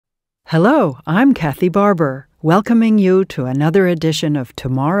Hello, I'm Kathy Barber, welcoming you to another edition of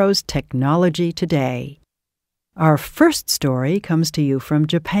Tomorrow's Technology Today. Our first story comes to you from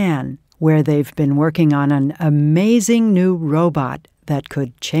Japan, where they've been working on an amazing new robot that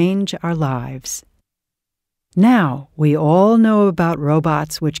could change our lives. Now, we all know about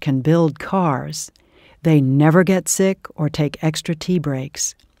robots which can build cars. They never get sick or take extra tea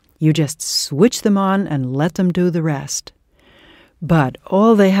breaks. You just switch them on and let them do the rest. But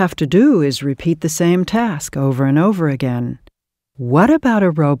all they have to do is repeat the same task over and over again. What about a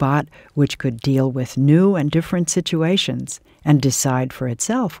robot which could deal with new and different situations and decide for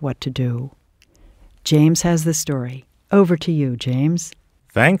itself what to do? James has the story. Over to you, James.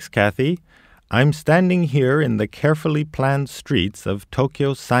 Thanks, Kathy. I'm standing here in the carefully planned streets of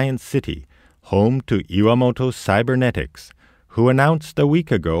Tokyo Science City, home to Iwamoto Cybernetics, who announced a week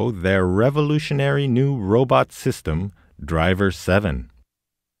ago their revolutionary new robot system, Driver 7.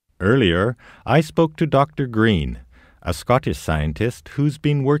 Earlier, I spoke to Dr. Green, a Scottish scientist who's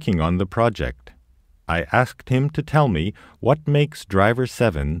been working on the project. I asked him to tell me what makes Driver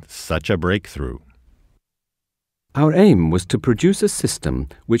 7 such a breakthrough. Our aim was to produce a system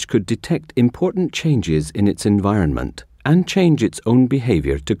which could detect important changes in its environment and change its own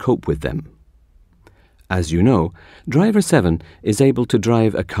behavior to cope with them. As you know, Driver 7 is able to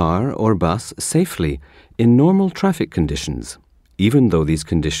drive a car or bus safely in normal traffic conditions, even though these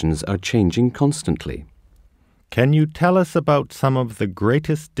conditions are changing constantly. Can you tell us about some of the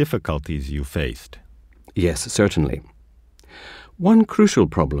greatest difficulties you faced? Yes, certainly. One crucial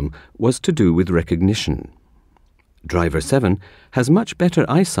problem was to do with recognition. Driver 7 has much better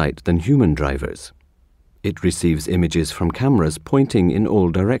eyesight than human drivers. It receives images from cameras pointing in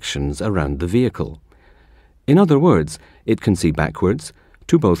all directions around the vehicle. In other words, it can see backwards,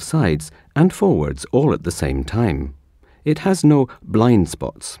 to both sides, and forwards all at the same time. It has no blind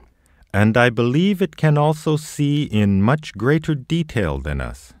spots. And I believe it can also see in much greater detail than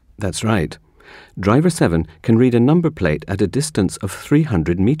us. That's right. Driver 7 can read a number plate at a distance of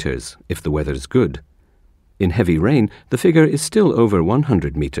 300 meters, if the weather's good. In heavy rain, the figure is still over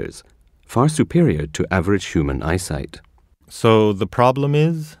 100 meters, far superior to average human eyesight. So the problem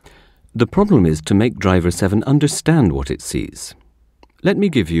is? The problem is to make Driver 7 understand what it sees. Let me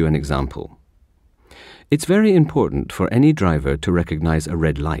give you an example. It's very important for any driver to recognize a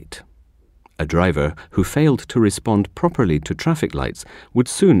red light. A driver who failed to respond properly to traffic lights would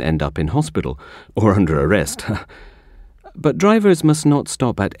soon end up in hospital or under arrest. But drivers must not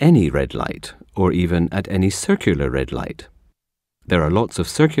stop at any red light or even at any circular red light. There are lots of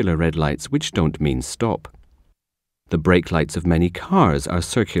circular red lights which don't mean stop. The brake lights of many cars are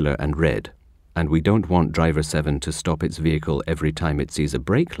circular and red, and we don't want Driver 7 to stop its vehicle every time it sees a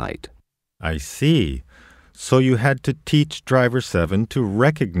brake light. I see. So you had to teach Driver 7 to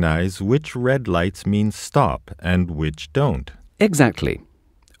recognize which red lights mean stop and which don't. Exactly.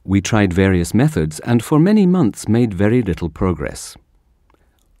 We tried various methods and for many months made very little progress.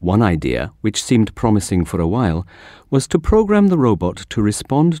 One idea, which seemed promising for a while, was to program the robot to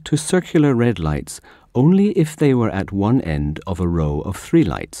respond to circular red lights only if they were at one end of a row of 3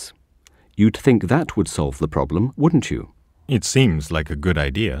 lights. You'd think that would solve the problem, wouldn't you? It seems like a good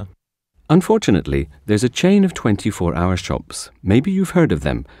idea. Unfortunately, there's a chain of 24-hour shops. Maybe you've heard of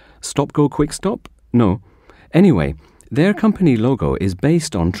them. Stop Go Quick Stop? No. Anyway, their company logo is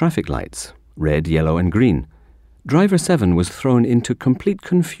based on traffic lights, red, yellow and green. Driver 7 was thrown into complete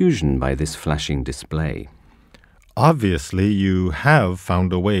confusion by this flashing display. Obviously, you have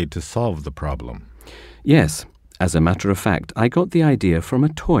found a way to solve the problem. Yes. As a matter of fact, I got the idea from a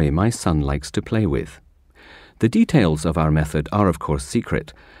toy my son likes to play with. The details of our method are of course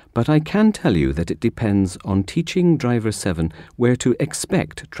secret, but I can tell you that it depends on teaching Driver 7 where to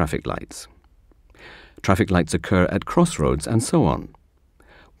expect traffic lights. Traffic lights occur at crossroads and so on.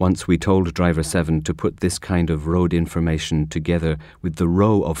 Once we told Driver 7 to put this kind of road information together with the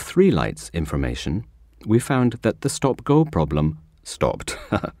row of 3 lights information, we found that the stop-go problem stopped.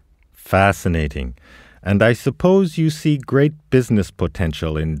 Fascinating. And I suppose you see great business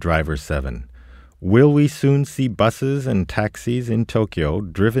potential in Driver 7. Will we soon see buses and taxis in Tokyo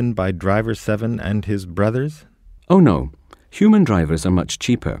driven by Driver 7 and his brothers? Oh no, human drivers are much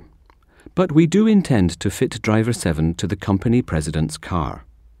cheaper. But we do intend to fit Driver 7 to the company president's car.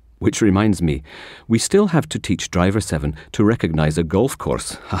 Which reminds me, we still have to teach Driver 7 to recognize a golf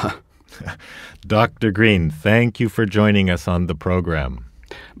course. Dr. Green, thank you for joining us on the program.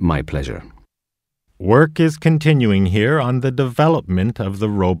 My pleasure. Work is continuing here on the development of the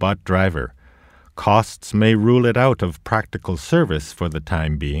robot driver. Costs may rule it out of practical service for the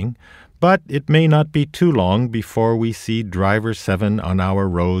time being, But it may not be too long before we see Driver 7 on our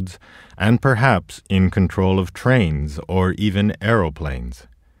roads and perhaps in control of trains or even aeroplanes.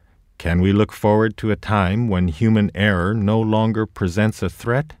 Can we look forward to a time when human error no longer presents a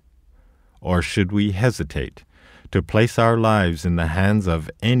threat? Or should we hesitate to place our lives in the hands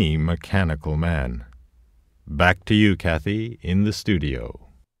of any mechanical man? Back to you, Kathy, in the studio.